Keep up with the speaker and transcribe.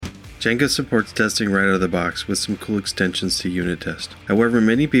Django supports testing right out of the box with some cool extensions to unit test. However,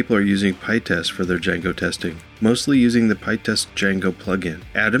 many people are using PyTest for their Django testing, mostly using the PyTest Django plugin.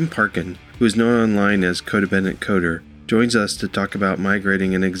 Adam Parkin, who is known online as Codependent Coder, joins us to talk about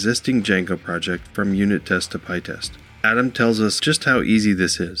migrating an existing Django project from unit test to PyTest. Adam tells us just how easy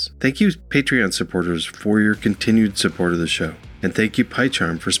this is. Thank you, Patreon supporters, for your continued support of the show. And thank you,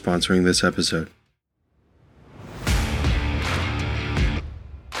 PyCharm, for sponsoring this episode.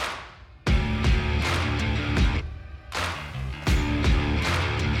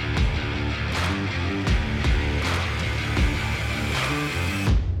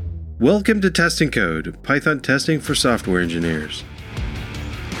 Welcome to Testing Code, Python testing for software engineers.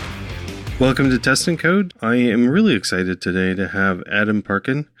 Welcome to Testing Code. I am really excited today to have Adam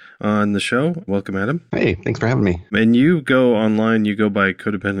Parkin on the show. Welcome, Adam. Hey, thanks for having me. And you go online, you go by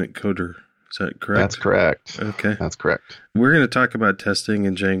Codependent Coder. Is that correct? That's correct. Okay. That's correct. We're going to talk about testing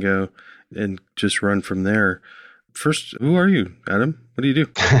in Django and just run from there. First, who are you, Adam? What do you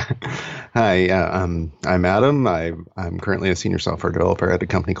do? Hi, I'm Adam. I'm currently a senior software developer at a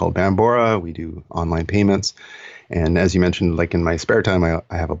company called Bambora. We do online payments. And as you mentioned, like in my spare time, I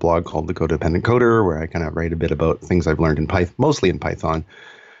have a blog called The Codependent Coder, where I kind of write a bit about things I've learned in Python, mostly in Python,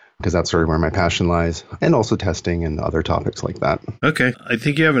 because that's sort of where my passion lies, and also testing and other topics like that. Okay. I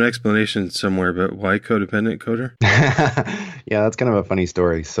think you have an explanation somewhere about why Codependent Coder. Yeah, that's kind of a funny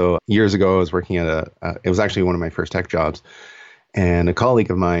story. So years ago, I was working at it was actually one of my first tech jobs. And a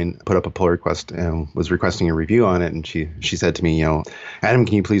colleague of mine put up a pull request and was requesting a review on it. And she said to me, Adam,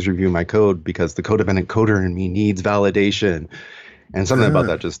 can you please review my code? Because the codependent coder in me needs validation. And something about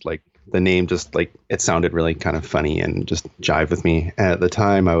that, just like the name, just like it sounded really kind of funny and just jived with me. And at the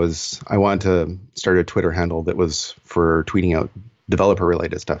time, I wanted to start a Twitter handle that was for tweeting out developer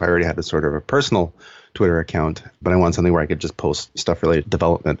related stuff. I already had a sort of a personal Twitter account, but I wanted something where I could just post stuff related to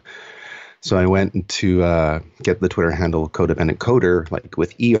development. So I went to get the Twitter handle Codependent Coder, like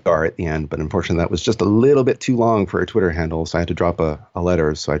with ER at the end, but unfortunately that was just a little bit too long for a Twitter handle, so I had to drop a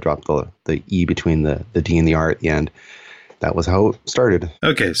letter. So I dropped the E between the D and the R at the end. That was how it started.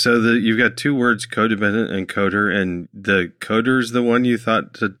 Okay, so you've got two words, codependent and coder, and the coder's the one you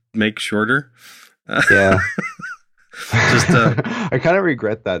thought to make shorter? Yeah. I kind of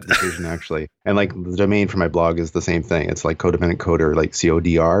regret that decision, actually. And like the domain for my blog is the same thing. It's like Codependent Coder, like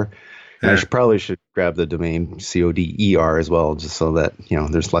CODR. And I probably should grab the domain CODER as well, just so that,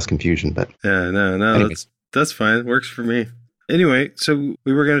 there's less confusion. But yeah, no, anyway. That's fine. It works for me. Anyway, so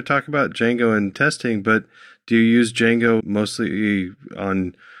we were going to talk about Django and testing, but do you use Django mostly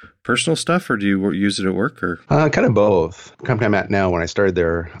on personal stuff, or do you use it at work? Or kind of both. The company I'm at now, when I started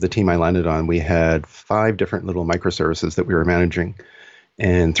there, the team I landed on, we had 5 different little microservices that we were managing.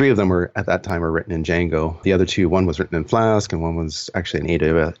 And 3 of them were, at that time, were written in Django. The other 2, one was written in Flask, and one was actually an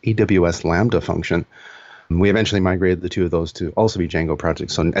AWS Lambda function. We eventually migrated the 2 of those to also be Django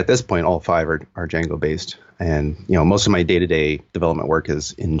projects. So at this point, all 5 are Django-based. And, most of my day-to-day development work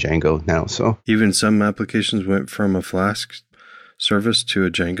is in Django now. So even some applications went from a Flask service to a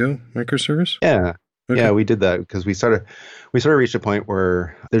Django microservice? Yeah. Okay. Yeah, we did that because we sort of reached a point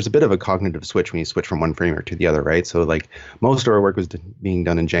where there's a bit of a cognitive switch when you switch from one framework to the other, right? So like most of our work was being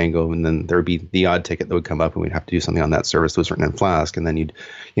done in Django, and then there would be the odd ticket that would come up and we'd have to do something on that service that was written in Flask. And then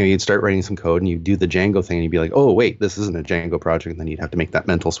you'd start writing some code and you'd do the Django thing and you'd be like, oh, wait, this isn't a Django project. And then you'd have to make that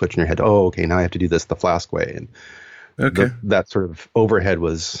mental switch in your head. Oh, okay, now I have to do this the Flask way. And that sort of overhead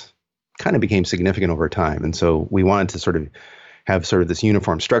kind of became significant over time. And so we wanted to sort of have sort of this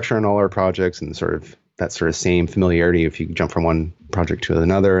uniform structure in all our projects and sort of that sort of same familiarity if you jump from one project to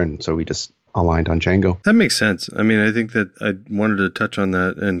another. And so we just aligned on Django. That makes sense. I mean, I think that I wanted to touch on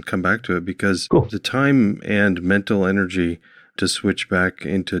that and come back to it because the time and mental energy to switch back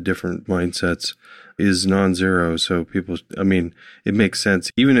into different mindsets is non-zero. So it makes sense.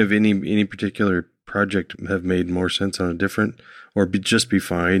 Even if any particular project have made more sense on a different or just be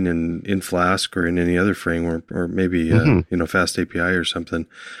fine in Flask or in any other framework or maybe, Fast API or something.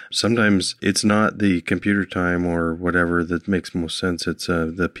 Sometimes it's not the computer time or whatever that makes most sense. It's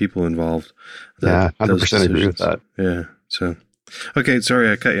the people involved. Yeah, 100% agree with that. Yeah. So, okay, sorry,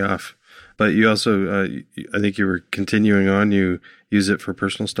 I cut you off. But you also, I think you were continuing on, you use it for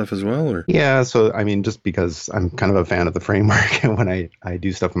personal stuff as well? Or? Yeah, so I mean, just because I'm kind of a fan of the framework, and when I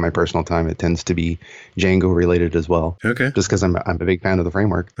do stuff in my personal time, it tends to be Django related as well. Okay. Just because I'm a big fan of the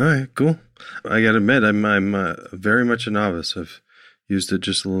framework. All right, cool. I got to admit, I'm very much a novice. I've used it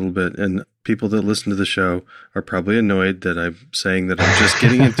just a little bit, and people that listen to the show are probably annoyed that I'm saying that I'm just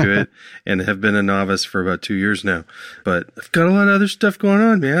getting into it and have been a novice for about 2 years now. But I've got a lot of other stuff going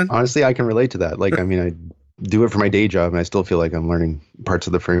on, man. Honestly, I can relate to that. Like, I mean, do it for my day job, and I still feel like I'm learning parts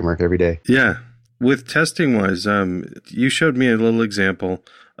of the framework every day. Yeah. With testing wise, you showed me a little example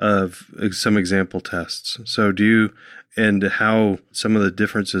of some example tests. So and how some of the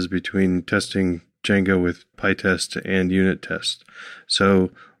differences between testing Django with PyTest and unit test. So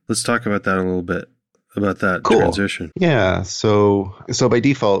let's talk about that a little bit, about that transition. Yeah. So by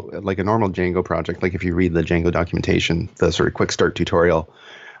default, like a normal Django project, like if you read the Django documentation, the sort of quick start tutorial,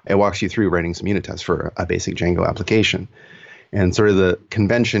 it walks you through writing some unit tests for a basic Django application. And sort of the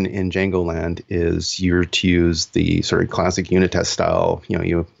convention in Django land is you're to use the sort of classic unit test style.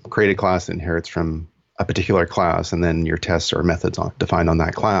 You create a class that inherits from a particular class, and then your tests or methods defined on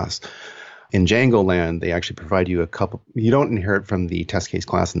that class. In Django land, they actually provide you you don't inherit from the test case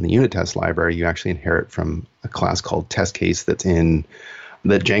class in the unit test library. You actually inherit from a class called test case that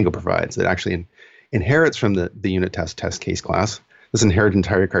Django provides, that actually inherits from the unit test case class. This inherit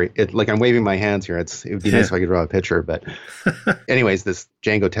entire, like I'm waving my hands here. It would be nice if I could draw a picture, but anyways, this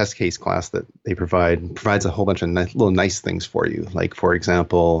Django test case class that they provides a whole bunch of little nice things for you. Like, for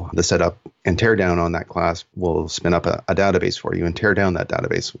example, the setup and tear down on that class will spin up a database for you and tear down that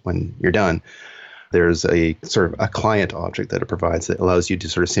database when you're done. There's a sort of a client object that it provides that allows you to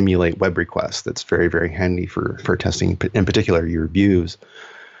sort of simulate web requests. That's very, very handy for testing, in particular, your views.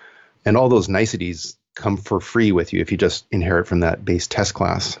 And all those niceties come for free with you if you just inherit from that base test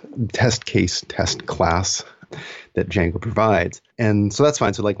class that Django provides. And so that's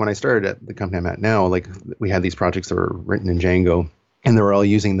fine. So like when I started at the company I'm at now, like we had these projects that were written in Django, and they were all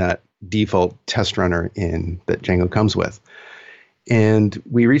using that default test runner that Django comes with. And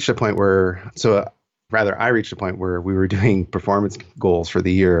we reached a point I reached a point where we were doing performance goals for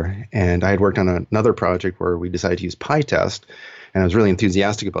the year. And I had worked on another project where we decided to use PyTest. And I was really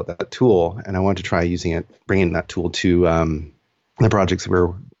enthusiastic about that tool, and I wanted to try bringing that tool to the projects where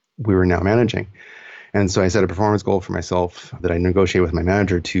we were now managing. And so I set a performance goal for myself that I negotiated with my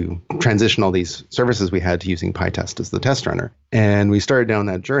manager to transition all these services we had to using PyTest as the test runner. And we started down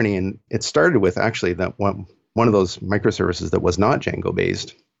that journey, and it started with actually that one of those microservices that was not Django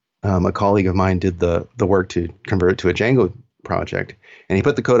based. A colleague of mine did the work to convert it to a Django project, and he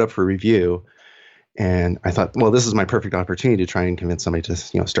put the code up for review. And I thought, well, this is my perfect opportunity to try and convince somebody to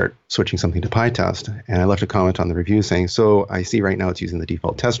start switching something to PyTest. And I left a comment on the review saying, so I see right now it's using the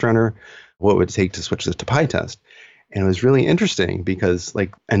default test runner. What would it take to switch this to PyTest? And it was really interesting because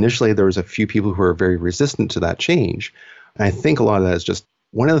like initially there was a few people who were very resistant to that change. And I think a lot of that is just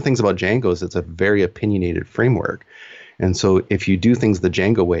one of the things about Django is it's a very opinionated framework. And so if you do things the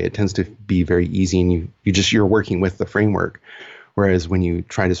Django way, it tends to be very easy, and you're working with the framework. Whereas when you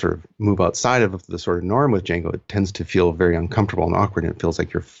try to sort of move outside of the sort of norm with Django, it tends to feel very uncomfortable and awkward, and it feels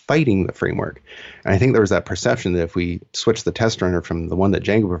like you're fighting the framework. And I think there was that perception that if we switch the test runner from the one that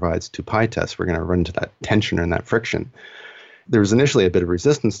Django provides to PyTest, we're going to run into that tension and that friction. There was initially a bit of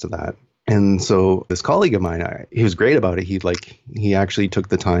resistance to that. And so this colleague of mine, he was great about it. He actually took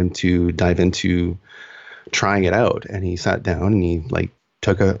the time to dive into trying it out, and he sat down and he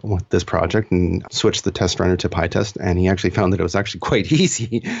took this project and switched the test runner to PyTest, and he actually found that it was actually quite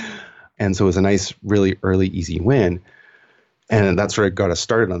easy. And so it was a nice, really early, easy win. And that sort of got us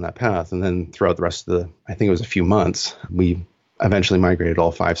started on that path. And then throughout the rest of I think it was a few months, we eventually migrated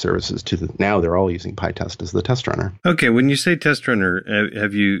all 5 services now they're all using PyTest as the test runner. Okay, when you say test runner,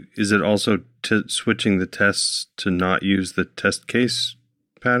 is it also switching the tests to not use the test case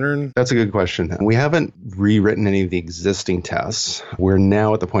pattern? That's a good question. We haven't rewritten any of the existing tests. We're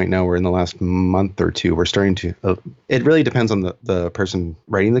now at the point where in the last month or two, we're starting to, it really depends on the person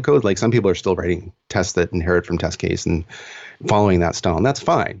writing the code. Like some people are still writing tests that inherit from test case and following that style, and that's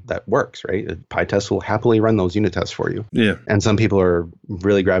fine. That works, right? PyTest will happily run those unit tests for you. Yeah. And some people are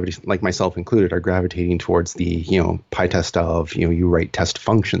really gravitating, like myself included, are gravitating towards the, PyTest style of, you write test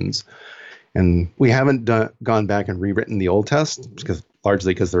functions. And we haven't gone back and rewritten the old tests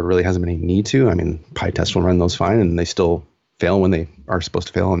largely because there really hasn't been any need to. I mean, PyTest will run those fine, and they still fail when they are supposed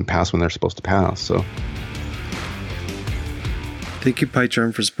to fail and pass when they're supposed to pass. So Thank you,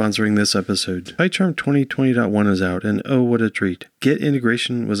 PyCharm, for sponsoring this episode. PyCharm 2020.1 is out, and oh, what a treat. Git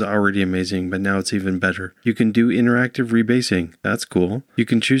integration was already amazing, but now it's even better. You can do interactive rebasing. That's cool. You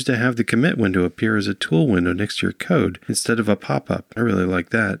can choose to have the commit window appear as a tool window next to your code instead of a pop-up. I really like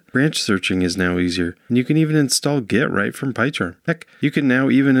that. Branch searching is now easier, and you can even install Git right from PyCharm. Heck, you can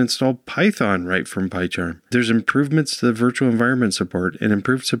now even install Python right from PyCharm. There's improvements to the virtual environment support and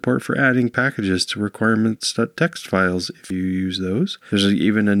improved support for adding packages to requirements.txt files if you use those. those. There's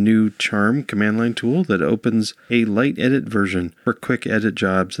even a new Charm command line tool that opens a light edit version for quick edit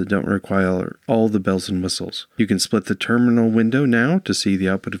jobs that don't require all the bells and whistles. You can split the terminal window now to see the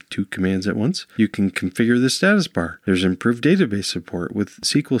output of 2 commands at once. You can configure the status bar. There's improved database support with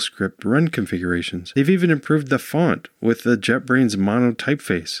SQL script run configurations. They've even improved the font with the JetBrains mono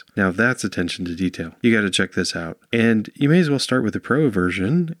typeface. Now that's attention to detail. You got to check this out. And you may as well start with the Pro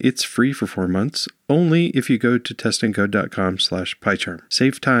version. It's free for 4 months, only if you go to testandcode.com/PyCharm.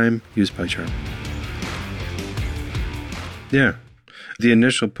 Save time, use PyCharm. Yeah. The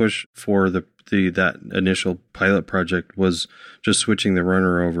initial push for that initial pilot project was just switching the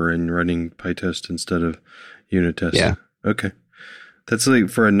runner over and running PyTest instead of unit testing. Yeah. Okay. That's like,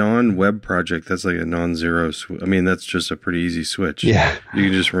 for a non-web project, that's like a non-zero. I mean, that's just a pretty easy switch. Yeah. You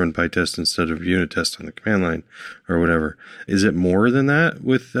can just run PyTest instead of unit test on the command line or whatever. Is it more than that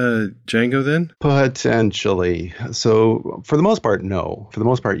with Django then? Potentially. So for the most part, no. For the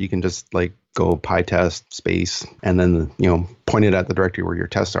most part, you can just like go PyTest space and then, point it at the directory where your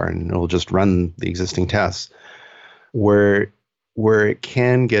tests are, and it'll just run the existing tests. Where it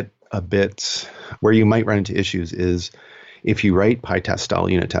can get a bit, where you might run into issues is if you write PyTest style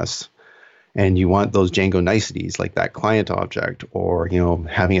unit tests and you want those Django niceties like that client object, or,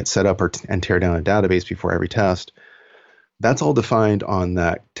 having it set up and tear down a database before every test, that's all defined on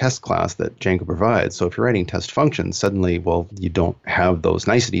that test class that Django provides. So if you're writing test functions, suddenly, you don't have those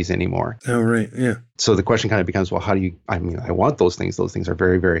niceties anymore. Oh, right. Yeah. So the question kind of becomes, how do you, I want those things. Those things are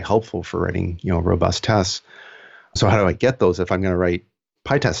very, very helpful for writing, robust tests. So how do I get those if I'm going to write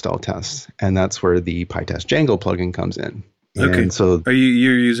PyTest style tests? And that's where the PyTest Django plugin comes in. Okay. And so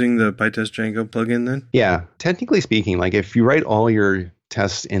you're using the PyTest Django plugin then? Yeah. Technically speaking, like if you write all your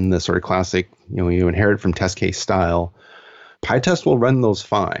tests in the sort of classic, you inherit from test case style, PyTest will run those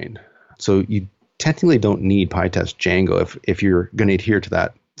fine. So you technically don't need PyTest Django if you're going to adhere to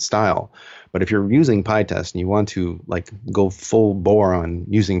that style. But if you're using PyTest and you want to like go full bore on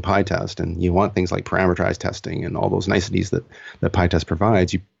using PyTest, and you want things like parameterized testing and all those niceties that PyTest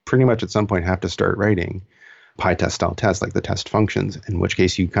provides, you pretty much at some point have to start writing PyTest style tests, like the test functions, in which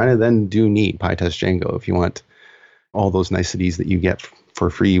case you kind of then do need PyTest Django if you want all those niceties that you get for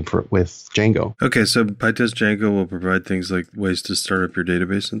free with Django. Okay, so PyTest Django will provide things like ways to start up your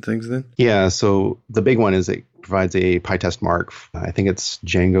database and things then? Yeah, so the big one is it provides a PyTest mark. I think it's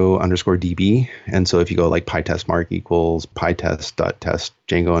Django_DB. And so if you go like PyTest mark equals PyTest.test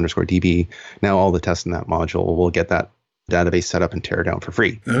Django_DB, now all the tests in that module will get that database set up and tear down for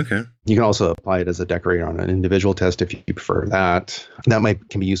free. Okay. You can also apply it as a decorator on an individual test if you prefer that. That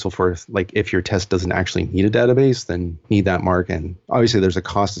can be useful for like if your test doesn't actually need a database, then need that mark. And obviously there's a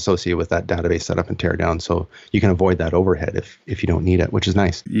cost associated with that database setup and tear down. So you can avoid that overhead if you don't need it, which is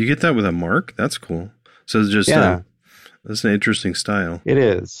nice. You get that with a mark? That's cool. So it's just, that's an interesting style. It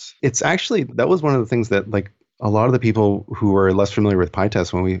is. It's actually, that was one of the things that like a lot of the people who were less familiar with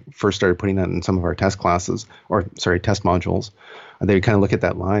PyTest when we first started putting that in some of our test classes, test modules, they kind of look at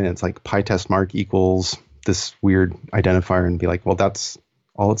that line and it's like PyTest mark equals this weird identifier and be like, well, that's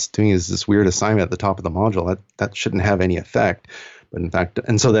all it's doing is this weird assignment at the top of the module. That shouldn't have any effect. But in fact,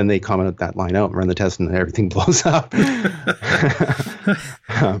 and so then they comment that line out and run the test and everything blows up.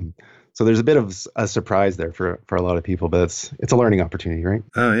 So there's a bit of a surprise there for a lot of people, but it's a learning opportunity, right?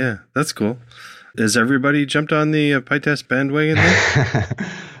 Oh, yeah. That's cool. Has everybody jumped on the PyTest bandwagon then?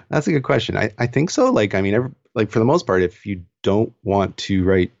 That's a good question. I think so. For the most part, if you don't want to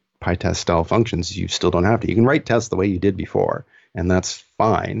write PyTest style functions, you still don't have to. You can write tests the way you did before, and that's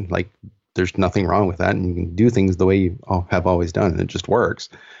fine. Like, there's nothing wrong with that, and you can do things the way you have always done, and it just works.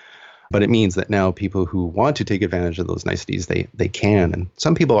 But it means that now people who want to take advantage of those niceties, they can. And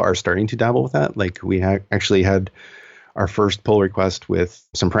some people are starting to dabble with that. Like we actually had our first pull request with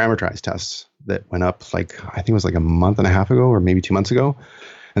some parameterized tests that went up I think it was like a month and a half ago or maybe 2 months ago.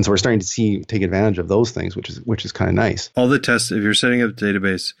 And so we're starting to take advantage of those things, which is kind of nice. All the tests, if you're setting up a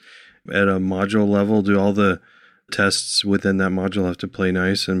database at a module level, do all the tests within that module have to play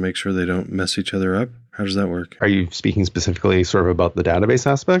nice and make sure they don't mess each other up? How does that work? Are you speaking specifically sort of about the database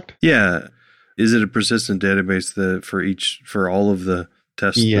aspect? Yeah. Is it a persistent database for all of the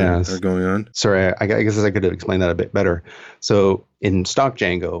tests that are going on? Sorry, I guess I could have explained that a bit better. So in stock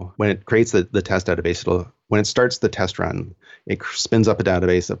Django, when it creates the test database, when it starts the test run, it spins up a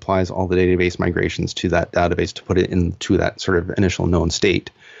database, applies all the database migrations to that database to put it into that sort of initial known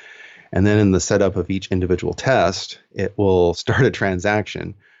state. And then in the setup of each individual test, it will start a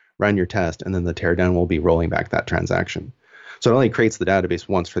transaction, run your test, and then the teardown will be rolling back that transaction. So it only creates the database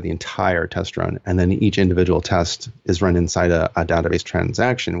once for the entire test run. And then each individual test is run inside a database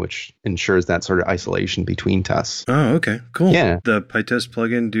transaction, which ensures that sort of isolation between tests. Oh, okay. Cool. Yeah. The PyTest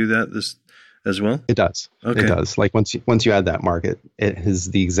plugin do that as well? It does. Okay. It does. Like once you add that mark, it has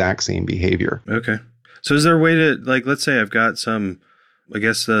the exact same behavior. Okay. So is there a way to, like, let's say I've got some, I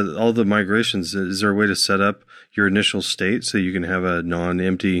guess all the migrations, is there a way to set up your initial state so you can have a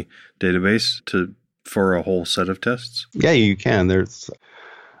non-empty database for a whole set of tests? Yeah, you can.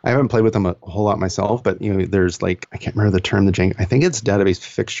 I haven't played with them a whole lot myself, but there's like, I can't remember the term, I think it's database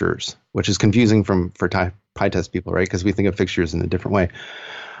fixtures, which is confusing for PyTest people, right? Because we think of fixtures in a different way.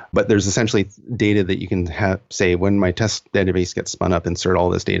 But there's essentially data that you can have, say, when my test database gets spun up, insert all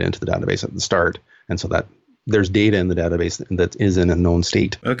this data into the database at the start. And so that there's data in the database that is in a known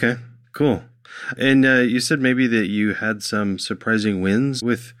state. Okay, cool. And you said maybe that you had some surprising wins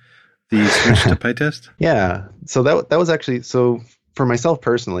with the switch to PyTest? Yeah. So that was actually, so for myself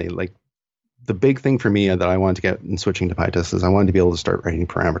personally, like the big thing for me that I wanted to get in switching to PyTest is I wanted to be able to start writing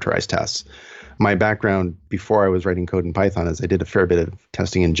parameterized tests. My background before I was writing code in Python is I did a fair bit of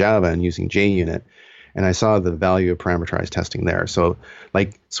testing in Java and using JUnit, and I saw the value of parameterized testing there. So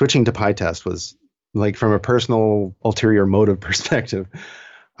like switching to PyTest was like from a personal ulterior motive perspective,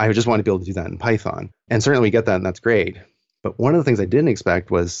 I just wanted to be able to do that in Python. And certainly we get that, and that's great. But one of the things I didn't expect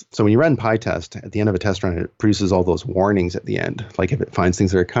was, so when you run PyTest, at the end of a test run, it produces all those warnings at the end. Like if it finds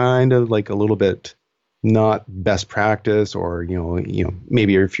things that are kind of like a little bit not best practice, or,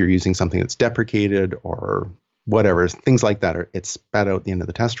 maybe if you're using something that's deprecated or whatever, things like that, it's spat out at the end of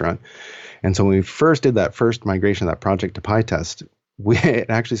the test run. And so when we first did that first migration of that project to PyTest, it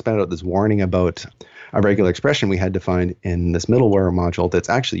actually spat out this warning about a regular expression we had defined in this middleware module that's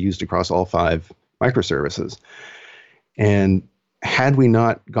actually used across all 5 microservices. And had we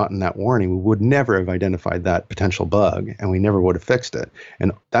not gotten that warning, we would never have identified that potential bug, and we never would have fixed it.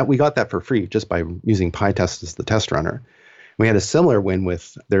 And that we got that for free just by using PyTest as the test runner. We had a similar win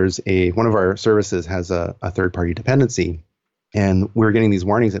with, one of our services has a third-party dependency, and we were getting these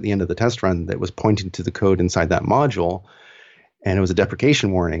warnings at the end of the test run that was pointing to the code inside that module, and it was a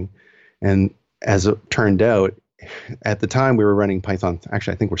deprecation warning. And as it turned out, at the time we were running Python,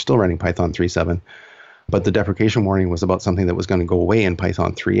 actually I think we're still running Python 3.7, but the deprecation warning was about something that was going to go away in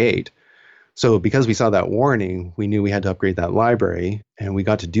Python 3.8. So because we saw that warning, we knew we had to upgrade that library, and we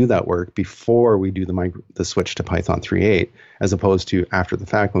got to do that work before we do the switch to Python 3.8, as opposed to after the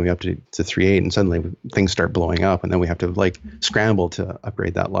fact when we update to 3.8 and suddenly things start blowing up, and then we have to scramble to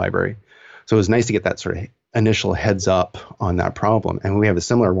upgrade that library. So it was nice to get that sort of initial heads up on that problem. And we have a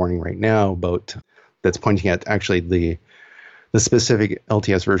similar warning right now that's pointing at actually the specific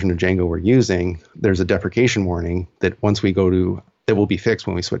LTS version of Django we're using. There's a deprecation warning that once we that will be fixed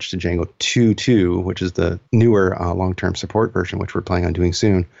when we switch to Django 2.2, which is the newer long-term support version, which we're planning on doing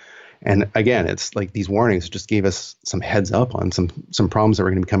soon. And again, it's like these warnings just gave us some heads up on some problems that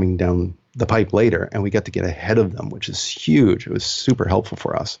were going to be coming down the pipe later, and we got to get ahead of them, which is huge. It was super helpful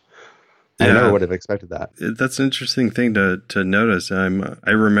for us. Yeah. I never would have expected that. That's an interesting thing to notice. I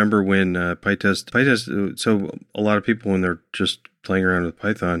remember when PyTest, so a lot of people, when they're just playing around with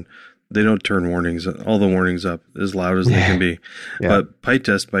Python, they don't turn all the warnings up as loud as they can be. Yeah. But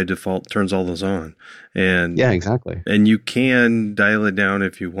PyTest by default turns all those on. And yeah, exactly. And you can dial it down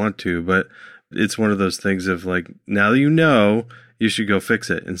if you want to, but it's one of those things of like, now you should go fix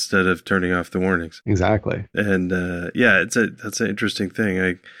it instead of turning off the warnings. Exactly. And that's an interesting thing.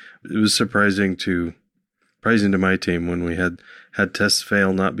 It was surprising to my team when we had tests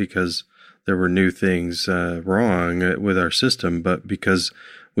fail, not because there were new things wrong with our system, but because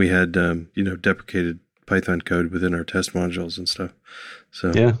we had deprecated Python code within our test modules and stuff.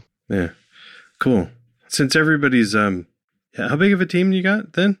 So yeah, cool. Since everybody's how big of a team you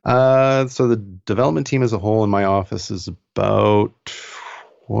got then? So the development team as a whole in my office is about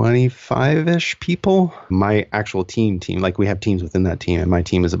 25-ish people. My actual team, like we have teams within that team, and my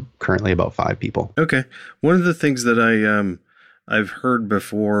team is currently about 5 people. Okay. One of the things that I've heard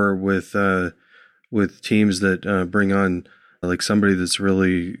before with teams that bring on like somebody that's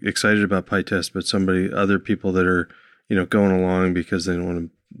really excited about PyTest, but other people that are going along because they don't want to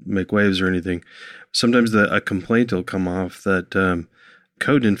make waves or anything. Sometimes a complaint will come off that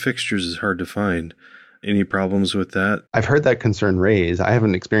code in fixtures is hard to find. Any problems with that? I've heard that concern raised. I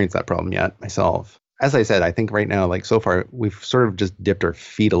haven't experienced that problem yet myself. As I said, I think right now, like so far, we've sort of just dipped our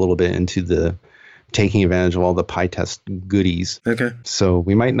feet a little bit into the taking advantage of all the PyTest goodies. Okay. So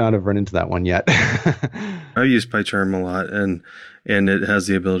we might not have run into that one yet. I use PyCharm a lot, and it has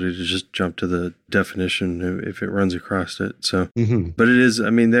the ability to just jump to the definition if it runs across it. So, But it is,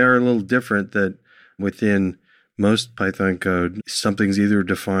 they are a little different that within most Python code, something's either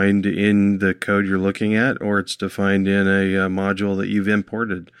defined in the code you're looking at or it's defined in a module that you've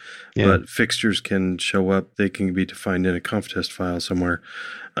imported. Yeah. But fixtures can show up. They can be defined in a conftest file somewhere.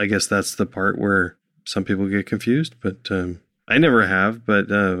 I guess that's the part where some people get confused, but I never have,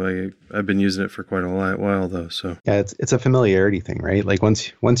 but I've been using it for quite a while though. So yeah, it's a familiarity thing, right? Like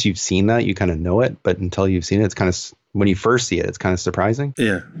once you've seen that, you kind of know it, but until you've seen it, it's kind of, when you first see it, it's kind of surprising.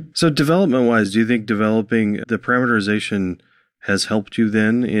 Yeah. So development wise, do you think developing the parameterization has helped you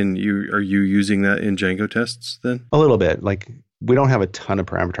then are you using that in Django tests then? A little bit. Like we don't have a ton of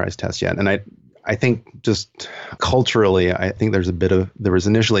parameterized tests yet. And I think just culturally, I think there was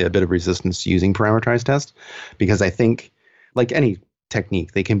initially a bit of resistance to using parameterized tests because I think like any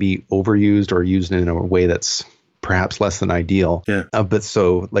technique, they can be overused or used in a way that's perhaps less than ideal. Yeah. But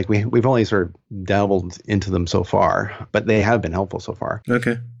so like we've only sort of dabbled into them so far, but they have been helpful so far.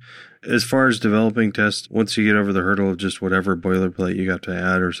 Okay. As far as developing tests, once you get over the hurdle of just whatever boilerplate you got to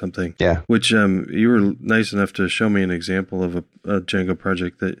add or something, yeah. Which you were nice enough to show me an example of a Django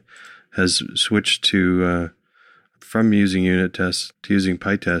project that has switched to from using unit tests to using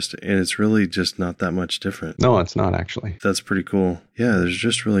PyTest, and it's really just not that much different. No, it's not actually. That's pretty cool. Yeah, there's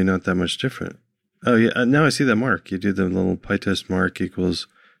just really not that much different. Oh, yeah. Now I see that mark. You do the little PyTest mark equals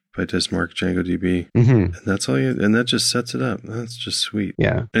PyTest mark DjangoDB. Mm-hmm. And that's all and that just sets it up. That's just sweet.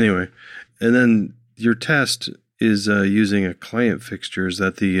 Yeah. Anyway, and then your test is using a client fixture. Is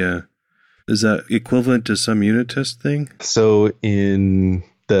that is that equivalent to some unit test thing? So in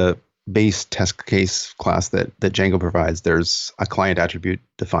the base test case class that Django provides, there's a client attribute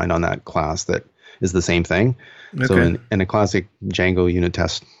defined on that class that is the same thing. Okay. So in a classic Django unit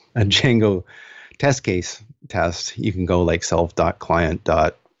test, a Django test case test, you can go like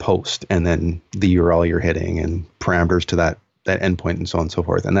self.client.post and then the URL you're hitting and parameters to that endpoint and so on and so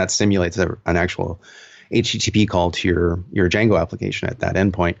forth. And that simulates an actual HTTP call to your Django application at that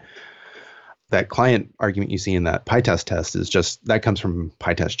endpoint. That client argument you see in that PyTest test is just, that comes from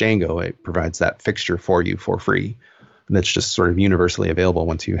PyTest Django. It provides that fixture for you for free. That's just sort of universally available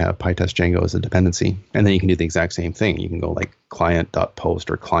once you have PyTest Django as a dependency. And then you can do the exact same thing. You can go like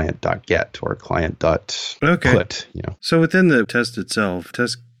client.post or client.get or client.put. You know. So within the test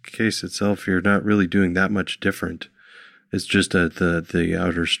case itself, you're not really doing that much different. It's just the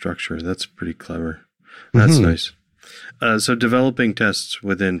outer structure. That's pretty clever. That's nice. So developing tests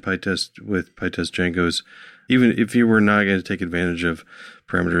within PyTest with PyTest Django's, even if you were not going to take advantage of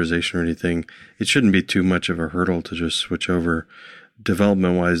parameterization or anything, it shouldn't be too much of a hurdle to just switch over.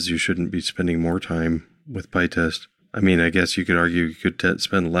 Development-wise, you shouldn't be spending more time with PyTest. I mean, I guess you could argue you could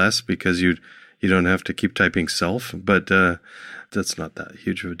spend less because you don't have to keep typing self, but that's not that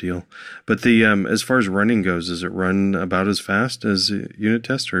huge of a deal. But the as far as running goes, does it run about as fast as unit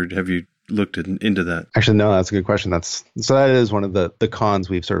test, or have you looked into that? Actually, no, that's a good question. So that is one of the cons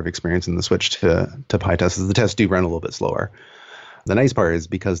we've sort of experienced in the switch to PyTest is the tests do run a little bit slower. The nice part is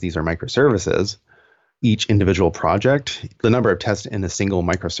because these are microservices, each individual project, the number of tests in a single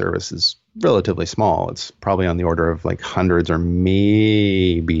microservice is relatively small. It's probably on the order of like hundreds or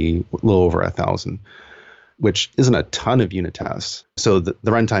maybe a little over 1,000, which isn't a ton of unit tests. So the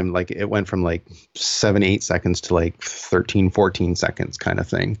runtime, like it went from like 7-8 seconds to like 13-14 seconds kind of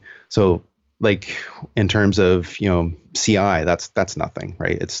thing. So like in terms of, CI, that's nothing,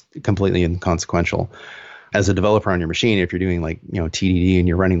 right? It's completely inconsequential. As a developer on your machine, if you're doing like, TDD and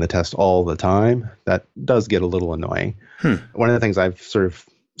you're running the test all the time, that does get a little annoying. One of the things I've sort of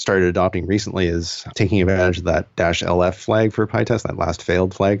started adopting recently is taking advantage of that -lf flag for PyTest, that last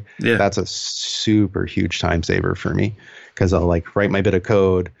failed flag. Yeah. That's a super huge time saver for me because I'll like write my bit of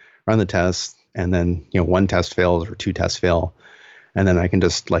code, run the test, and then, one test fails or two tests fail. And then I can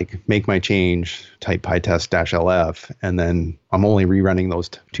just like make my change, type PyTest -lf, and then I'm only rerunning those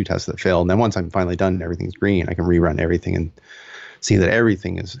two tests that failed. And then once I'm finally done and everything's green, I can rerun everything and see that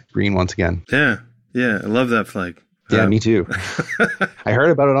everything is green once again. Yeah. I love that flag. Yeah, me too. I heard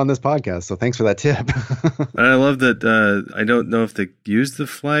about it on this podcast, so thanks for that tip. I love that. I don't know if they use the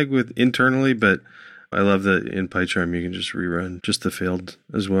flag internally, but I love that in PyCharm you can just rerun just the failed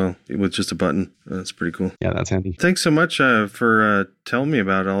as well with just a button. That's pretty cool. Yeah, that's handy. Thanks so much for telling me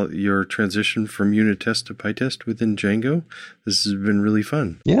about all your transition from unit test to PyTest within Django. This has been really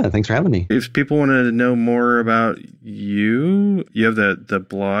fun. Yeah, thanks for having me. If people want to know more about you have the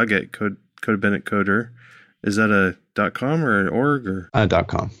blog at Code Bennett Coder. Is that a .com or an org or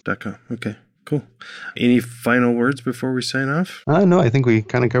 .com? .com. Okay. Cool. Any final words before we sign off? No, I think we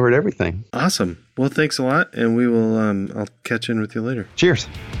kind of covered everything. Awesome. Well, thanks a lot, and we will. I'll catch in with you later. Cheers.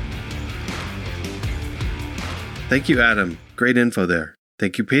 Thank you, Adam. Great info there.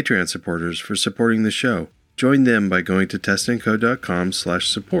 Thank you, Patreon supporters, for supporting the show. Join them by going to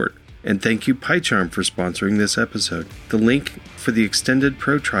testandcode.com/support. And thank you PyCharm for sponsoring this episode. The link for the extended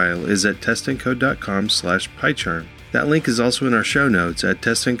pro trial is at testandcode.com/PyCharm. That link is also in our show notes at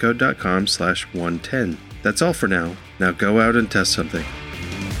testandcode.com/110. That's all for now. Now go out and test something.